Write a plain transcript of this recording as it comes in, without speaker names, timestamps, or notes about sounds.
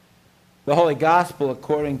The Holy Gospel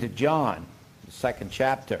according to John, the 2nd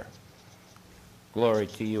chapter. Glory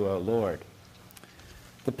to you, O Lord.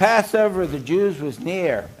 The Passover of the Jews was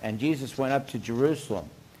near, and Jesus went up to Jerusalem.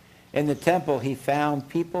 In the temple he found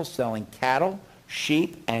people selling cattle,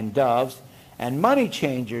 sheep, and doves, and money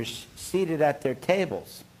changers seated at their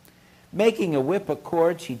tables. Making a whip of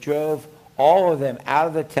cords, he drove all of them out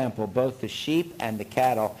of the temple, both the sheep and the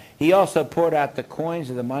cattle. He also poured out the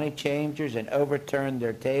coins of the money changers and overturned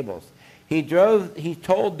their tables. He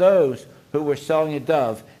told those who were selling a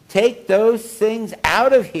dove, "Take those things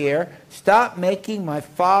out of here. Stop making my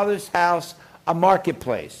Father's house a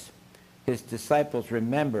marketplace." His disciples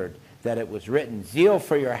remembered that it was written, "Zeal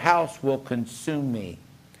for your house will consume me."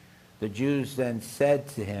 The Jews then said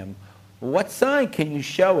to him, "What sign can you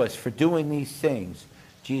show us for doing these things?"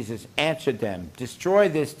 Jesus answered them, "Destroy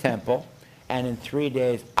this temple, and in 3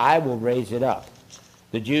 days I will raise it up."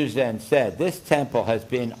 The Jews then said, "This temple has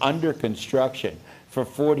been under construction for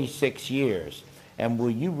 46 years, and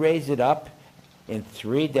will you raise it up in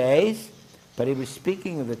 3 days?" But he was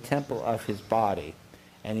speaking of the temple of his body,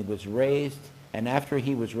 and after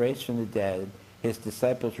he was raised from the dead, his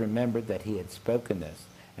disciples remembered that he had spoken this,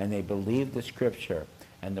 and they believed the scripture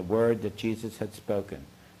and the word that Jesus had spoken,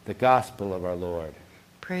 the gospel of our Lord.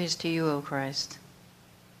 Praise to you, O Christ.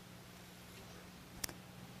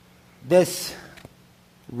 This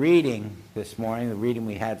reading this morning, the reading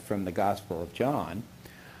we had from the Gospel of John,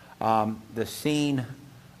 the scene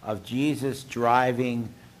of Jesus driving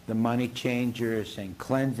the money changers and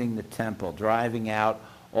cleansing the temple, driving out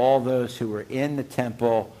all those who were in the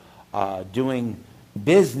temple doing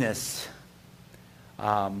business,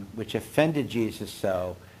 which offended Jesus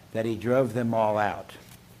so that he drove them all out.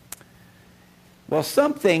 Well,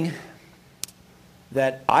 something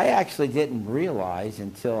that I actually didn't realize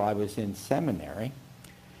until I was in seminary,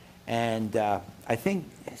 and I think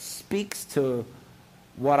speaks to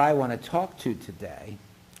what I want to talk to today,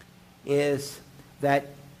 is that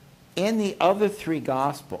in the other 3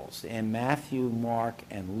 Gospels, in Matthew, Mark,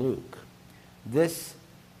 and Luke, this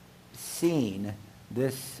scene,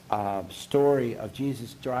 this story of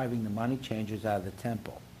Jesus driving the money changers out of the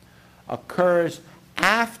temple, occurs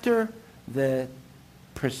after the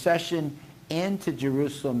procession into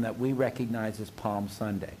Jerusalem that we recognize as Palm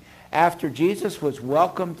Sunday. After Jesus was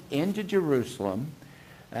welcomed into Jerusalem,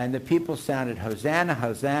 and the people sounded Hosanna,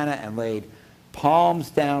 Hosanna, and laid palms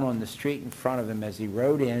down on the street in front of him as he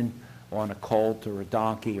rode in on a colt or a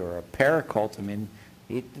donkey or a paracolt. I mean,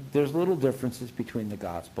 there's little differences between the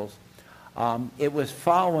Gospels. It was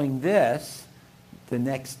following this, the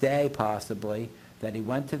next day possibly, that he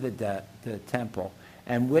went to the temple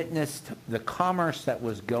and witnessed the commerce that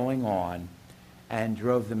was going on and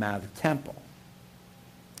drove them out of the temple.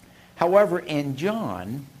 However, in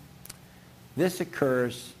John, this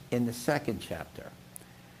occurs in the 2nd chapter.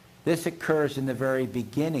 This occurs in the very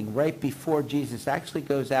beginning, right before Jesus actually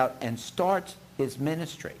goes out and starts his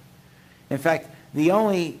ministry. In fact, the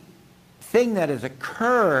only thing that has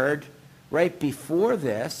occurred right before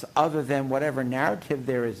this, other than whatever narrative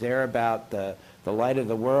there is there about the light of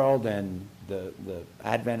the world and the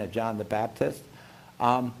advent of John the Baptist,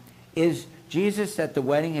 is Jesus at the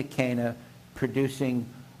wedding at Cana producing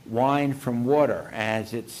wine from water.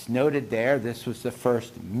 As it's noted there, this was the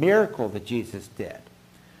first miracle that Jesus did.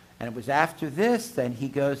 And it was after this that he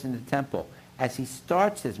goes in the temple as he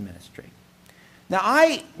starts his ministry. Now,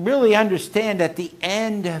 I really understand at the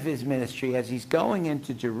end of his ministry, as he's going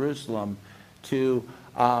into Jerusalem to,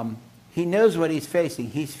 he knows what he's facing.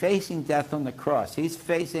 He's facing death on the cross. He's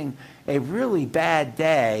facing a really bad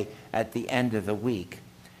day at the end of the week.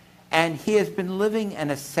 And he has been living an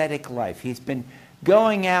ascetic life. He's been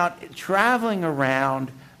going out, traveling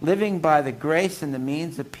around, living by the grace and the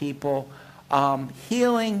means of people,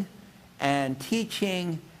 healing and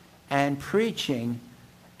teaching and preaching.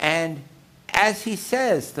 And as he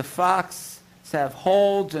says, the foxes have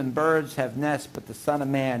holes and birds have nests, but the Son of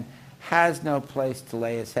Man has no place to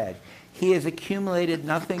lay his head. He has accumulated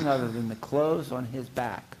nothing other than the clothes on his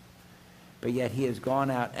back, but yet he has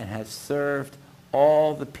gone out and has served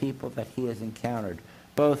all the people that he has encountered,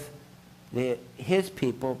 both his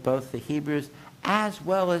people, both the Hebrews, as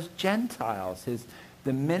well as Gentiles.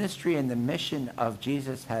 The ministry and the mission of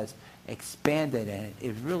Jesus has expanded, and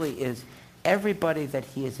it really is everybody that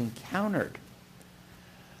he has encountered.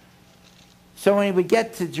 So when he would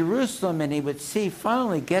get to Jerusalem and he would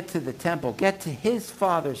finally get to the temple, get to his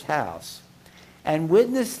Father's house, and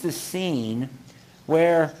witness the scene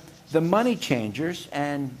where the money changers,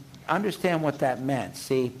 and understand what that meant.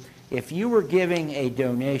 See, if you were giving a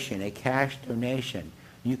donation, a cash donation,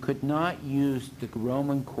 You could not use the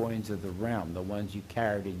Roman coins of the realm, the ones you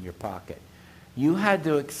carried in your pocket. You had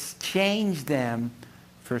to exchange them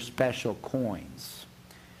for special coins.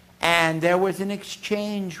 And there was an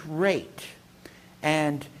exchange rate.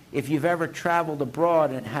 And if you've ever traveled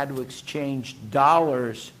abroad and had to exchange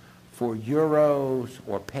dollars for euros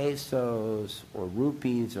or pesos or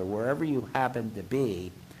rupees or wherever you happen to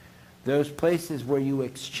be, those places where you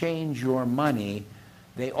exchange your money,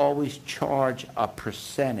 they always charge a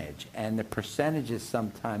percentage, and the percentages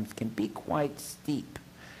sometimes can be quite steep.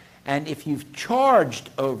 And if you've charged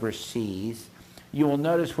overseas, you will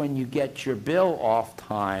notice when you get your bill oft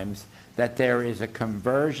times that there is a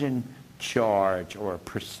conversion charge or a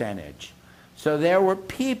percentage. So there were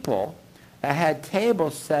people that had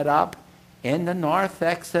tables set up in the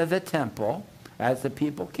narthex of the temple as the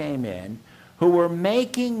people came in, who were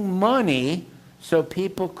making money so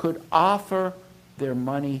people could offer their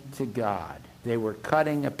money to God. They were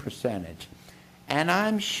cutting a percentage. And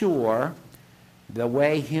I'm sure, the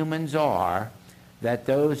way humans are, that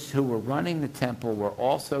those who were running the temple were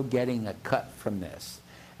also getting a cut from this.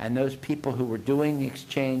 And those people who were doing the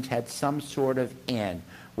exchange had some sort of in,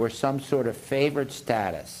 or some sort of favored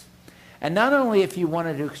status. And not only if you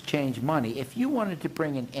wanted to exchange money, if you wanted to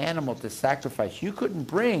bring an animal to sacrifice, you couldn't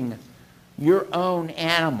bring your own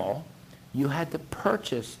animal. You had to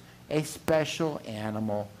purchase a special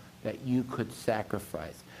animal that you could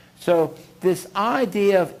sacrifice. So this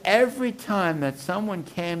idea of every time that someone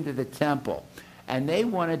came to the temple and they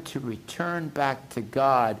wanted to return back to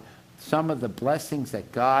God some of the blessings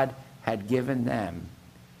that God had given them,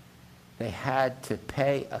 they had to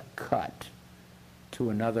pay a cut to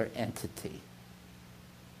another entity.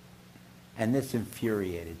 And this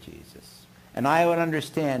infuriated Jesus. And I would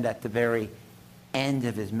understand at the very end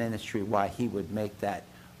of his ministry why he would make that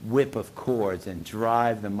whip of cords and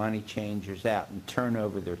drive the money changers out and turn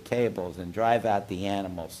over their tables and drive out the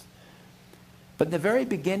animals. But in the very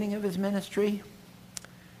beginning of his ministry,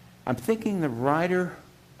 I'm thinking the writer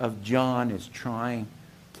of John is trying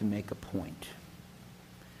to make a point.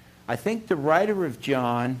 I think the writer of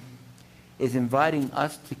John is inviting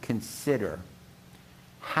us to consider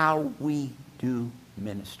how we do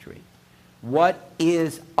ministry. What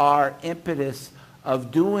is our impetus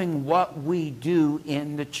of doing what we do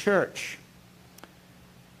in the church?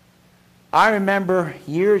 I remember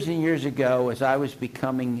years and years ago, as I was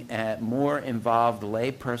becoming a more involved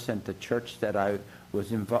layperson at the church that I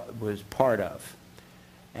was part of.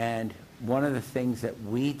 And one of the things that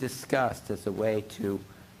we discussed as a way to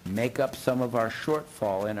make up some of our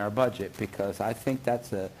shortfall in our budget, because I think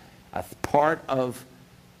that's a part of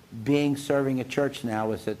serving a church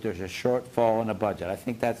now, is that there's a shortfall in a budget. I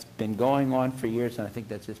think that's been going on for years, and I think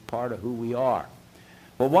that's just part of who we are.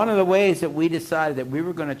 Well, one of the ways that we decided that we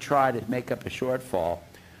were going to try to make up a shortfall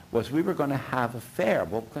was we were going to have a fair.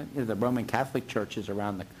 Well, the Roman Catholic churches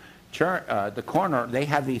around the corner, they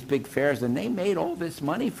have these big fairs, and they made all this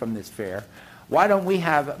money from this fair. Why don't we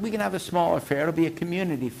can have a smaller fair. It'll be a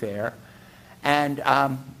community fair. And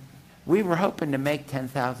we were hoping to make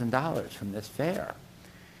 $10,000 from this fair.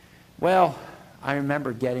 Well, I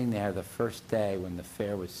remember getting there the first day when the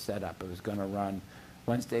fair was set up. It was going to run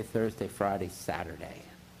Wednesday, Thursday, Friday, Saturday.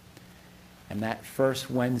 And that first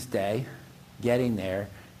Wednesday, getting there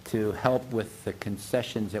to help with the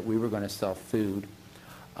concessions that we were going to sell food,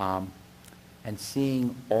 and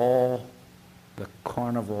seeing all the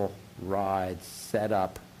carnival rides set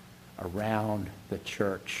up around the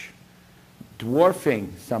church,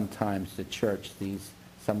 dwarfing sometimes the church,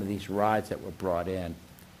 some of these rides that were brought in.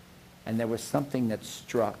 And there was something that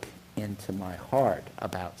struck into my heart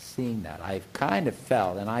about seeing that. I kind of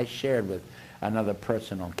felt, and I shared with another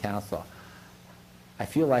person on council, I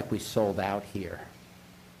feel like we sold out here.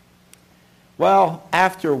 Well,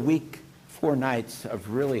 after a week, 4 nights of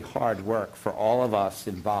really hard work for all of us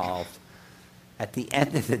involved, at the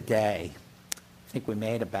end of the day, I think we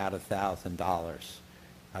made about $1,000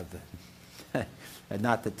 of the,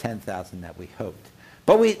 not the $10,000 that we hoped.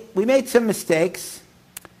 But we made some mistakes,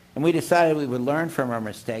 and we decided we would learn from our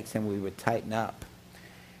mistakes and we would tighten up.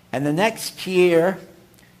 And the next year,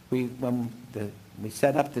 when we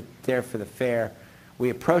set up there for the fair, we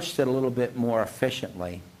approached it a little bit more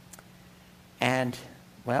efficiently. And,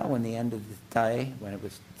 well, when the end of the day, when it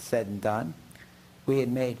was said and done, we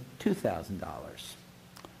had made $2,000.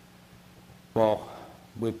 Well,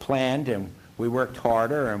 we planned and we worked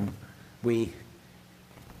harder and we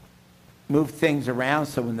moved things around,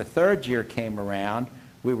 so when the third year came around,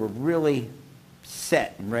 we were really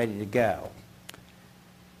set and ready to go.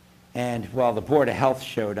 And, well, the Board of Health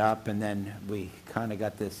showed up, and then we kind of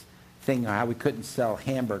got this thing how we couldn't sell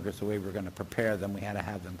hamburgers the way we were going to prepare them. We had to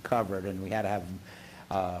have them covered, and we had to have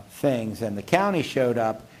them, things. And the county showed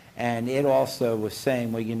up, and it also was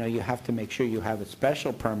saying, well, you know, you have to make sure you have a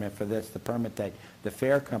special permit for this. The permit that the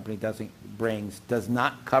fair company brings does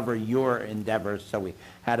not cover your endeavors, so we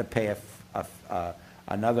had to pay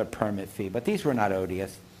another permit fee. But these were not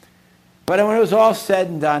odious. But when it was all said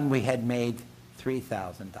and done, we had made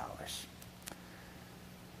 $3,000.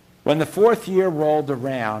 When the fourth year rolled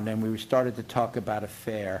around and we started to talk about a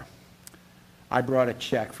fair, I brought a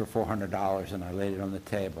check for $400 and I laid it on the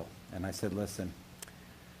table. And I said, listen,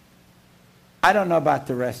 I don't know about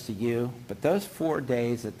the rest of you, but those 4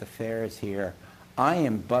 days that the fair is here, I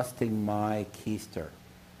am busting my keister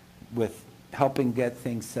with helping get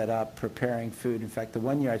things set up, preparing food. In fact, the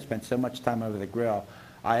one year I spent so much time over the grill,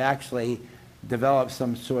 I actually developed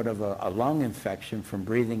some sort of a lung infection from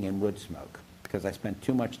breathing in wood smoke because I spent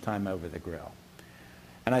too much time over the grill.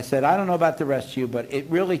 And I said, I don't know about the rest of you, but it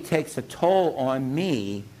really takes a toll on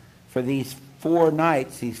me for these 4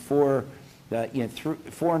 nights, these 4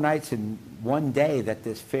 nights in one day that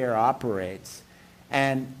this fair operates.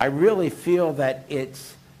 And I really feel that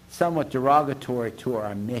it's somewhat derogatory to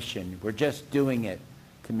our mission. We're just doing it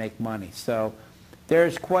to make money. So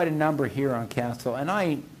there's quite a number here on council, and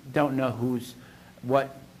I don't know who's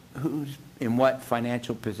in what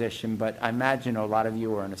financial position, but I imagine a lot of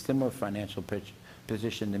you are in a similar financial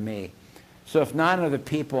position to me. So if none of the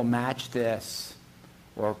people match this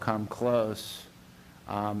or come close,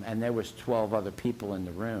 and there was 12 other people in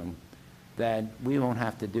the room, then we won't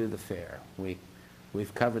have to do the fair.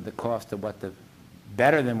 We've covered the cost of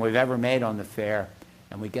better than we've ever made on the fair,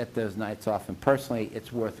 and we get those nights off. And personally,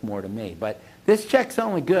 it's worth more to me. But this check's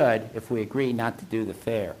only good if we agree not to do the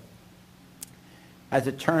fair. As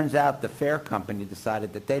it turns out, the fair company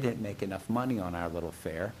decided that they didn't make enough money on our little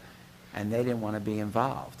fair, and they didn't want to be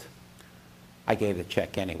involved. I gave the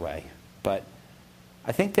check anyway. But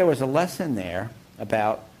I think there was a lesson there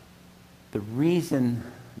about the reason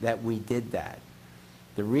that we did that.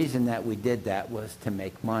 The reason that we did that was to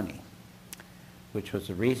make money, which was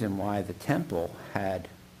the reason why the temple had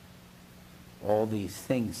all these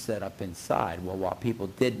things set up inside. Well, while people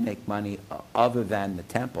did make money other than the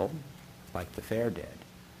temple, like the fair did,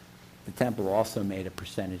 the temple also made a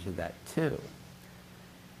percentage of that too.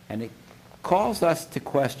 And it calls us to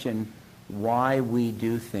question why we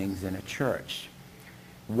do things in a church,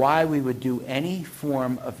 why we would do any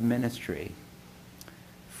form of ministry,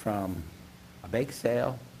 from a bake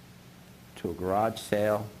sale to a garage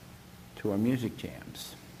sale to our music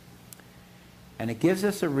jams. And it gives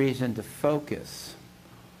us a reason to focus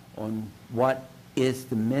on what is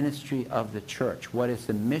the ministry of the church, what is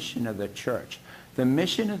the mission of the church. The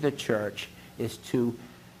mission of the church is to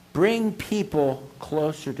bring people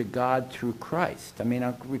closer to God through Christ. I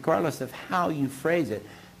mean, regardless of how you phrase it,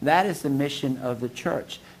 that is the mission of the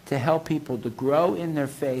church, to help people to grow in their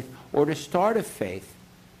faith or to start a faith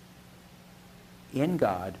in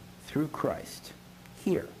God through Christ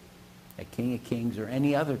here at King of Kings or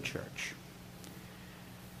any other church.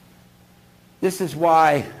 This is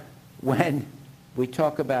why when we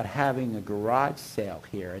talk about having a garage sale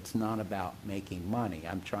here, it's not about making money.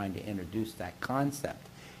 I'm trying to introduce that concept.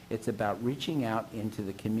 It's about reaching out into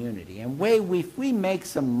the community. And if we make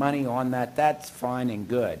some money on that, that's fine and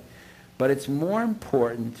good. But it's more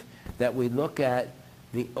important that we look at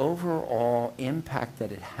the overall impact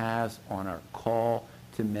that it has on our call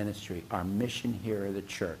to ministry, our mission here at the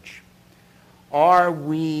church. Are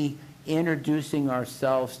we introducing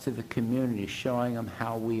ourselves to the community, showing them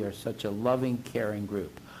how we are such a loving, caring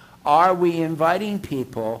group? Are we inviting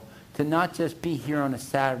people to not just be here on a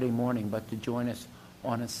Saturday morning, but to join us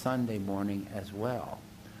on a Sunday morning as well?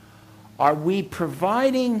 Are we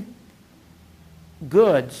providing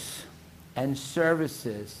goods and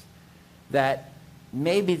services that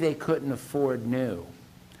maybe they couldn't afford new?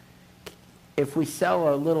 If we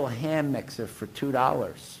sell a little hand mixer for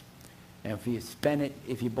 $2, and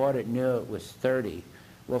if you bought it new, it was $30.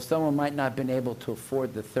 Well, someone might not have been able to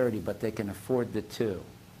afford the $30, but they can afford the $2.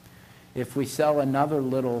 If we sell another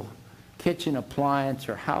little kitchen appliance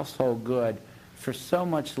or household good for so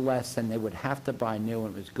much less than they would have to buy new,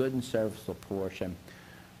 and it was good and serviceable portion,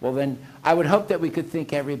 well then I would hope that we could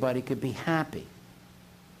think everybody could be happy.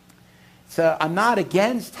 So I'm not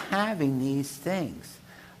against having these things.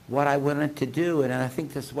 What I wanted to do, and I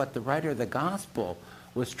think this is what the writer of the gospel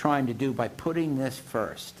was trying to do by putting this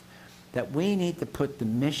first, that we need to put the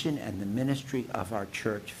mission and the ministry of our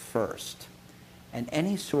church first. And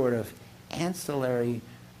any sort of ancillary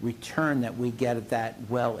return that we get at that,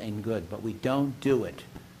 well and good, but we don't do it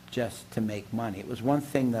just to make money. It was one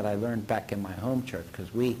thing that I learned back in my home church,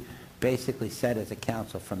 because we basically said as a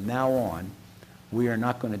council, from now on, we are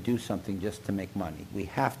not going to do something just to make money. We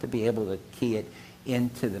have to be able to key it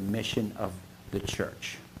into the mission of the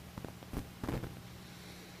church.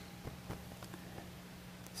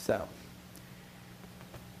 So,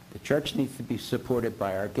 the church needs to be supported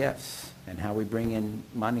by our gifts and how we bring in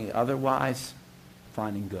money. Otherwise,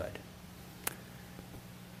 fine and good.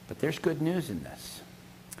 But there's good news in this.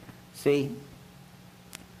 See,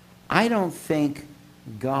 I don't think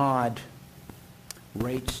God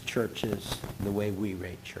rates churches the way we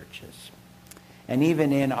rate churches. And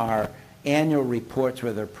even in our annual reports,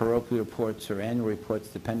 whether parochial reports or annual reports,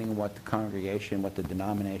 depending on what the congregation, what the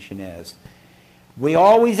denomination is, we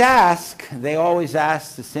always ask, they always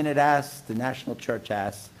ask, the Synod asks, the National Church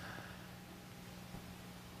asks,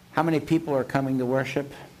 how many people are coming to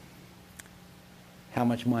worship? How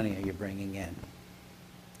much money are you bringing in?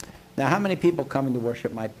 Now, how many people coming to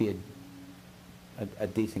worship might be a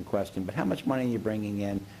decent question, but how much money are you bringing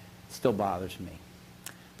in still bothers me.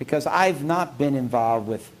 Because I've not been involved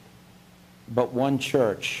with but one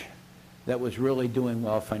church that was really doing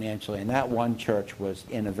well financially, and that one church was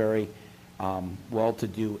in a very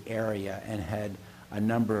well-to-do area and had a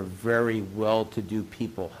number of very well-to-do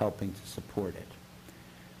people helping to support it.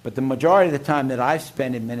 But the majority of the time that I've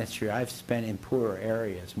spent in ministry, I've spent in poorer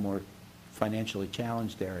areas, more financially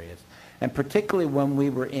challenged areas. And particularly when we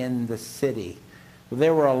were in the city,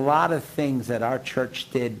 there were a lot of things that our church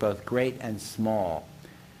did, both great and small,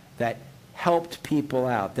 that helped people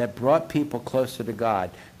out, that brought people closer to God,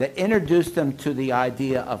 that introduced them to the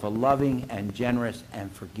idea of a loving and generous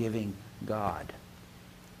and forgiving God.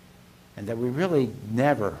 And that we really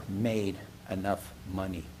never made enough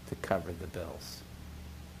money to cover the bills.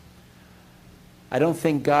 I don't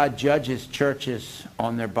think God judges churches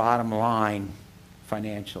on their bottom line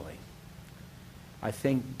financially. I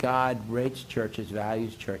think God rates churches,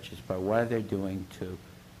 values churches by what they're doing to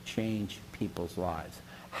change people's lives.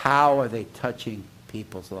 How are they touching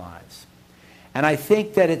people's lives? And I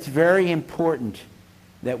think that it's very important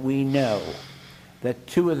that we know that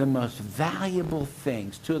two of the most valuable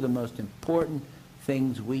things, two of the most important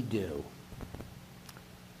things we do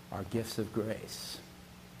are gifts of grace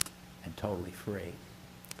and totally free.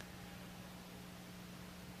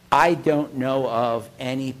 I don't know of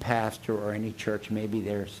any pastor or any church, maybe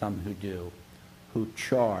there are some who do, who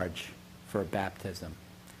charge for baptism.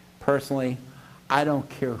 Personally, I don't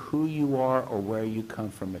care who you are or where you come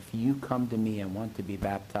from. If you come to me and want to be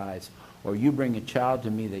baptized, or you bring a child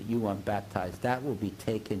to me that you want baptized, that will be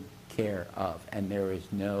taken care of. And there is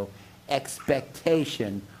no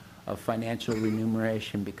expectation of financial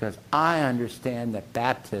remuneration, because I understand that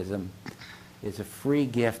baptism is a free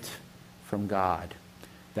gift from God.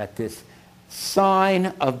 That this sign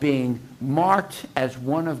of being marked as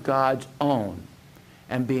one of God's own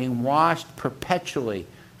and being washed perpetually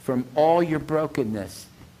from all your brokenness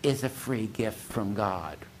is a free gift from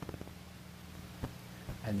God.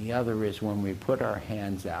 And the other is when we put our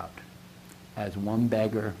hands out as one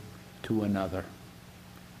beggar to another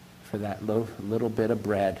for that little bit of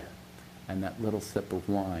bread and that little sip of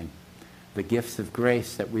wine. The gifts of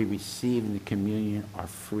grace that we receive in the communion are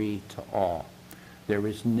free to all. There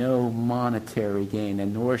is no monetary gain,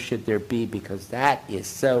 and nor should there be, because that is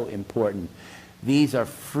so important. These are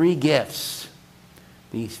free gifts.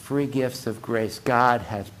 These free gifts of grace God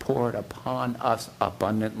has poured upon us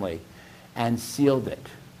abundantly and sealed it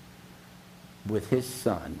with his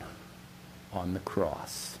Son on the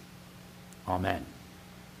cross. Amen.